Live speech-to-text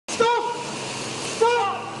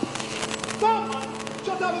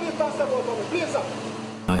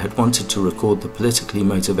I had wanted to record the politically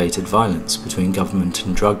motivated violence between government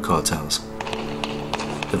and drug cartels.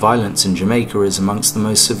 The violence in Jamaica is amongst the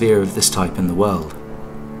most severe of this type in the world.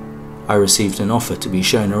 I received an offer to be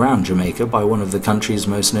shown around Jamaica by one of the country's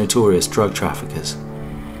most notorious drug traffickers,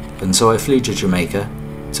 and so I flew to Jamaica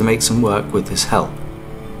to make some work with his help,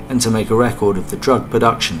 and to make a record of the drug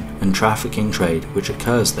production and trafficking trade which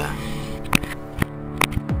occurs there.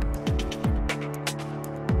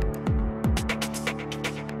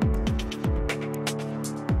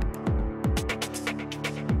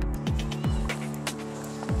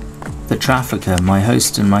 The trafficker, my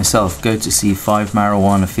host and myself go to see 5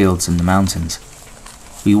 marijuana fields in the mountains.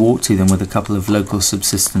 We walk to them with a couple of local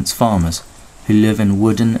subsistence farmers who live in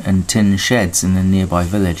wooden and tin sheds in a nearby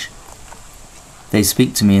village. They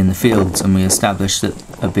speak to me in the fields and we establish that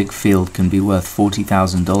a big field can be worth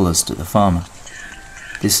 $40,000 to the farmer.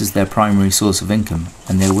 This is their primary source of income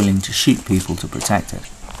and they're willing to shoot people to protect it.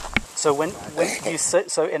 So when you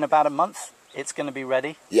so in about a month it's going to be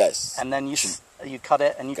ready? Yes. And then you cut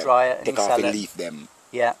it and you dry it and you sell it? Take off and leave them.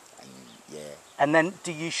 Yeah. Yeah. And then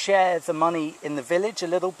do you share the money in the village a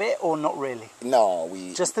little bit or not really? No,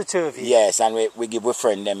 we... Just the two of you? Yes, and we give a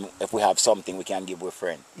friend them. If we have something, we can give a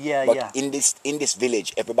friend. Yeah, but yeah. in this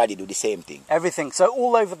village, everybody do the same thing. Everything. So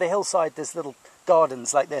all over the hillside there's little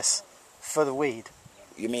gardens like this for the weed?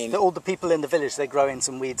 You mean... All the people in the village, they grow in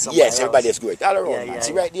some weed somewhere Yes, everybody has great. All around, yeah,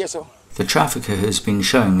 See right there, so... The trafficker who's been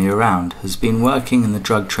showing me around has been working in the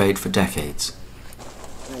drug trade for decades.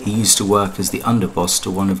 He used to work as the underboss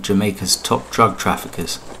to one of Jamaica's top drug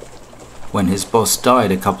traffickers. When his boss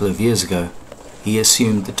died a couple of years ago, he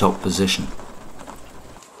assumed the top position.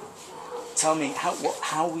 Tell me,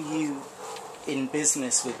 how were you in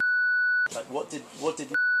business with? Like, what did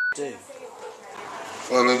you do?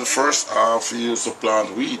 Well, in the first half, we used to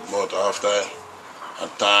plant weed, but after a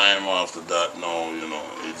time after that, now, you know,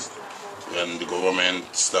 it's when the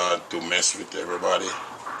government started to mess with everybody,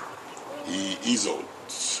 he's out,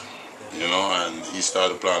 you know, and he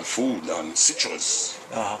started to plant food and citrus.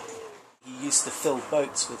 He used to fill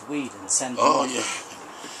boats with weed and send them. Oh, yeah.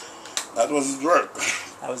 That was his work.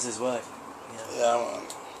 That was his work. Yeah,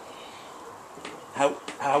 man.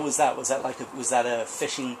 How was that? Was that a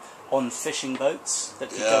fishing boats that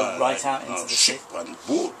could go right out into the sea? Ship and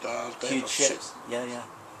boat. Huge ships. Yeah, yeah.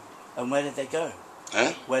 And where did they go?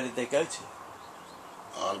 Eh? Where did they go to?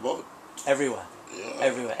 All about. Everywhere. Yeah.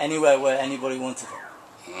 Everywhere. Anywhere where anybody wanted it.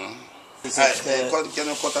 Can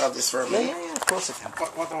you cut out this for a minute? Yeah, of course I can.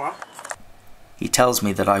 What? He tells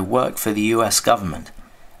me that I work for the US government,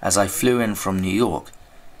 as I flew in from New York,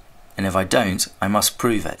 and if I don't, I must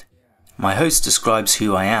prove it. My host describes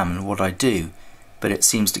who I am and what I do, but it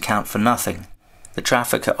seems to count for nothing. The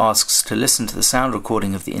trafficker asks to listen to the sound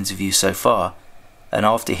recording of the interview so far, and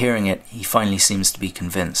after hearing it, he finally seems to be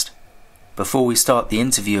convinced. Before we start the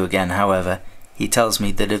interview again, however, he tells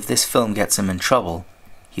me that if this film gets him in trouble,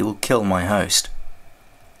 he will kill my host.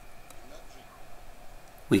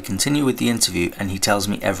 We continue with the interview and he tells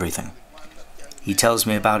me everything. He tells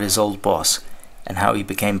me about his old boss and how he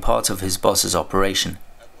became part of his boss's operation.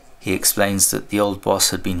 He explains that the old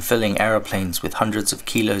boss had been filling aeroplanes with hundreds of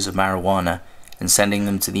kilos of marijuana and sending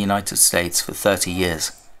them to the United States for 30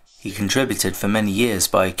 years. He contributed for many years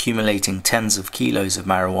by accumulating tens of kilos of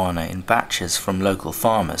marijuana in batches from local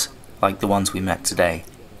farmers, like the ones we met today.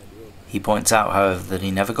 He points out, however, that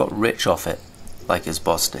he never got rich off it, like his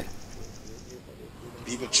boss did.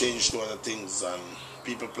 People change to other things and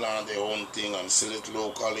people plant their own thing and sell it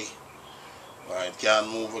locally. Right? Can't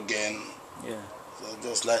move again. Yeah. So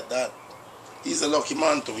just like that. He's a lucky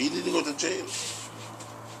man too. He didn't go to jail.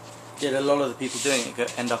 Did a lot of the people doing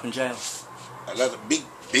it end up in jail? A lot of big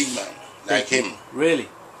man like him. Really?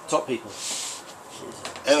 Top people?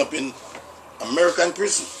 End up in American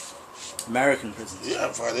prison. American prison? Yeah,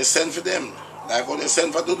 for they send for them. Like how they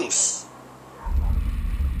send for Dudus.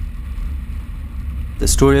 The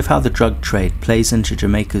story of how the drug trade plays into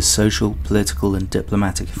Jamaica's social, political and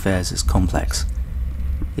diplomatic affairs is complex.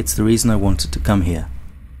 It's the reason I wanted to come here.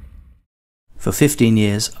 For 15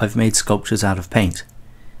 years I've made sculptures out of paint.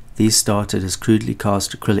 These started as crudely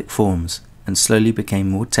cast acrylic forms and slowly became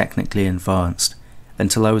more technically advanced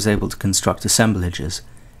until I was able to construct assemblages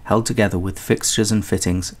held together with fixtures and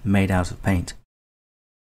fittings made out of paint.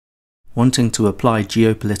 Wanting to apply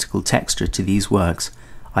geopolitical texture to these works,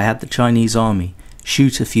 I had the Chinese army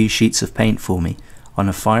shoot a few sheets of paint for me on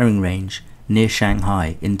a firing range near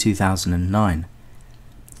Shanghai in 2009.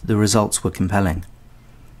 The results were compelling.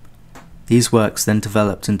 These works then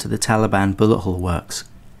developed into the Taliban bullet hole works,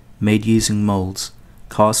 made using molds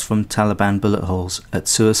cast from Taliban bullet holes at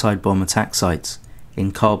suicide bomb attack sites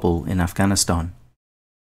in Kabul in Afghanistan.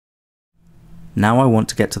 Now I want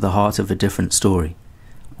to get to the heart of a different story,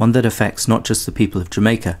 one that affects not just the people of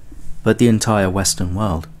Jamaica, but the entire Western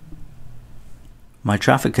world. My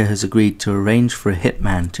trafficker has agreed to arrange for a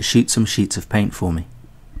hitman to shoot some sheets of paint for me.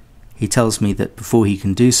 He tells me that before he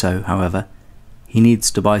can do so, however, he needs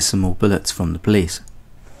to buy some more bullets from the police.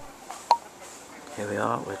 Here we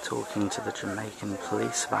are, we're talking to the Jamaican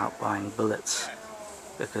police about buying bullets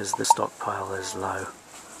because the stockpile is low.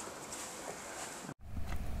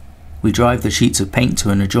 We drive the sheets of paint to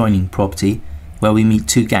an adjoining property where we meet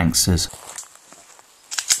two gangsters.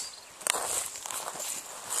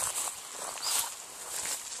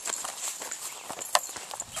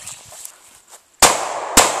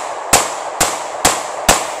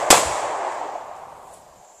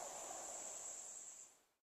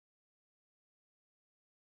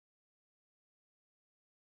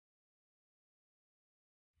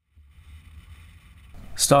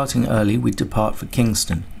 Starting early, we depart for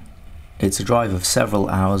Kingston. It's a drive of several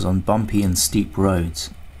hours on bumpy and steep roads.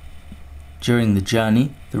 During the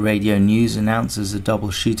journey, the radio news announces a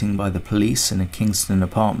double shooting by the police in a Kingston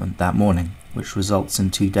apartment that morning, which results in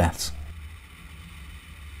 2 deaths.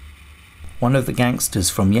 One of the gangsters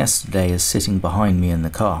from yesterday is sitting behind me in the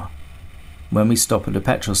car. When we stop at a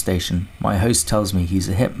petrol station, my host tells me he's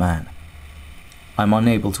a hitman. I'm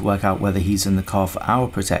unable to work out whether he's in the car for our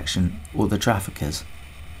protection or the traffickers.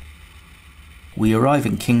 We arrive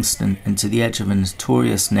in Kingston and to the edge of a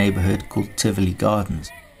notorious neighbourhood called Tivoli Gardens.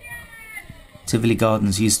 Tivoli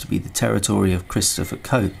Gardens used to be the territory of Christopher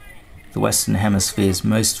Coke, the Western Hemisphere's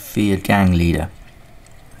most feared gang leader,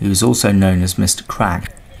 who is also known as Mr.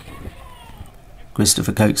 Crack.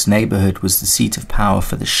 Christopher Coke's neighbourhood was the seat of power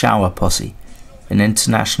for the Shower Posse, an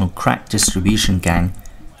international crack distribution gang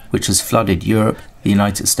which has flooded Europe, the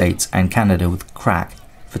United States and Canada with crack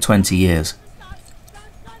for 20 years.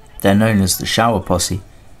 They're known as the Shower Posse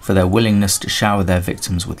for their willingness to shower their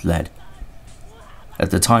victims with lead.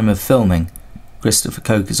 At the time of filming, Christopher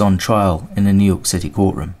Coke is on trial in a New York City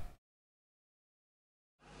courtroom.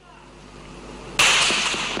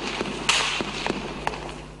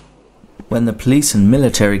 When the police and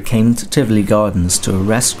military came to Tivoli Gardens to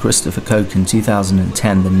arrest Christopher Coke in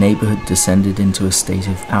 2010, the neighbourhood descended into a state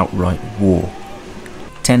of outright war.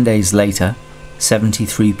 10 days later,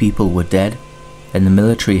 73 people were dead, and the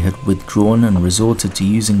military had withdrawn and resorted to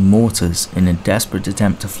using mortars in a desperate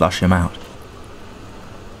attempt to flush him out.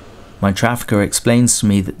 My trafficker explains to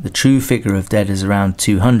me that the true figure of dead is around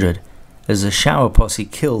 200, as the Shower Posse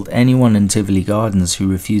killed anyone in Tivoli Gardens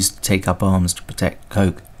who refused to take up arms to protect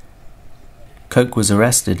Coke. Coke was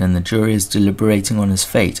arrested and the jury is deliberating on his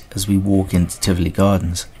fate as we walk into Tivoli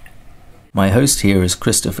Gardens. My host here is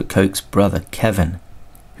Christopher Coke's brother Kevin,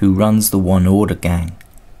 who runs the One Order gang,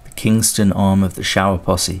 the Kingston arm of the Shower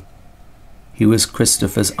Posse. He was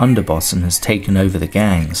Christopher's underboss and has taken over the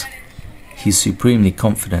gangs. He's supremely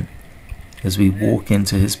confident as we walk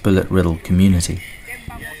into his bullet-riddled community.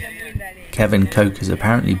 Kevin Coke has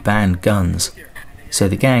apparently banned guns, so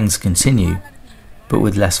the gangs continue, but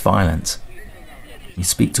with less violence. We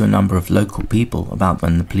speak to a number of local people about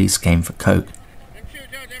when the police came for Coke.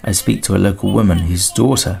 I speak to a local woman whose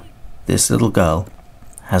daughter, this little girl,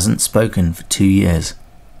 hasn't spoken for 2 years,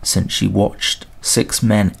 since she watched 6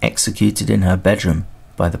 men executed in her bedroom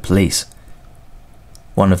by the police.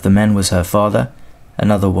 One of the men was her father,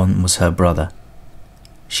 another one was her brother.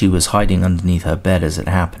 She was hiding underneath her bed as it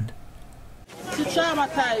happened. She's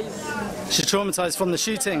traumatized. She's traumatized from the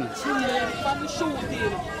shooting. From the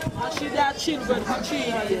shooting. And she had children for 3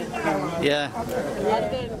 years. Yeah.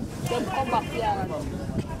 And then them come back here.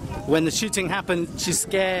 When the shooting happened, she's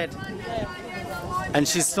scared. And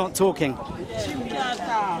she's not talking. She can't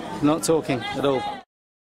talk. Not talking at all.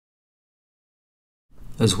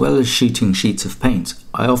 As well as shooting sheets of paint,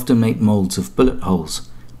 I often make moulds of bullet holes,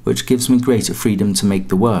 which gives me greater freedom to make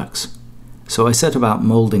the works. So I set about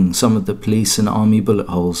moulding some of the police and army bullet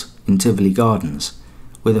holes in Tivoli Gardens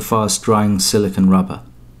with a fast-drying silicon rubber.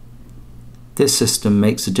 This system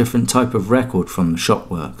makes a different type of record from the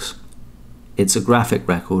shop works. It's a graphic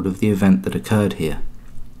record of the event that occurred here.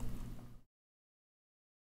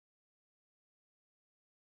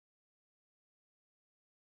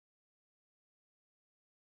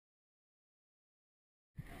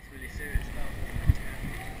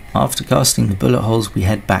 After casting the bullet holes, we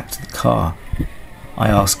head back to the car. I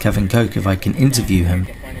ask Kevin Coke if I can interview him,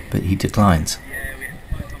 but he declines.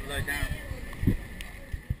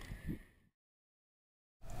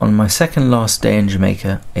 On my second last day in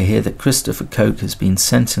Jamaica, I hear that Christopher Coke has been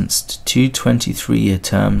sentenced to 2 23-year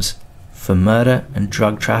terms for murder and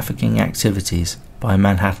drug trafficking activities by a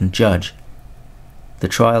Manhattan judge. The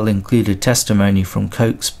trial included testimony from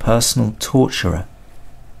Coke's personal torturer,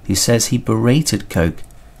 who says he berated Coke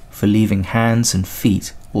for leaving hands and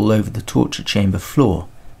feet all over the torture chamber floor,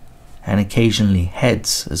 and occasionally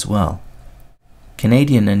heads as well.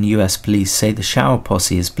 Canadian and US police say the shower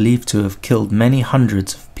posse is believed to have killed many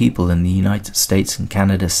hundreds of people in the United States and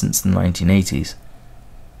Canada since the 1980s,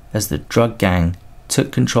 as the drug gang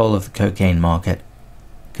took control of the cocaine market,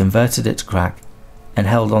 converted it to crack, and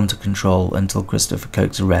held on to control until Christopher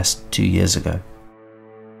Coke's arrest 2 years ago.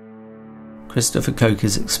 Christopher Coke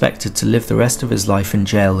is expected to live the rest of his life in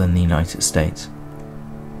jail in the United States.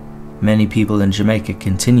 Many people in Jamaica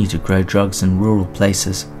continue to grow drugs in rural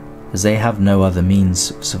places as they have no other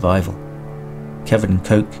means of survival. Kevin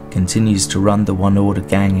Coke continues to run the One Order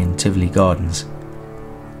gang in Tivoli Gardens,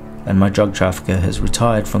 and my drug trafficker has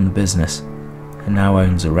retired from the business and now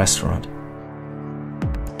owns a restaurant.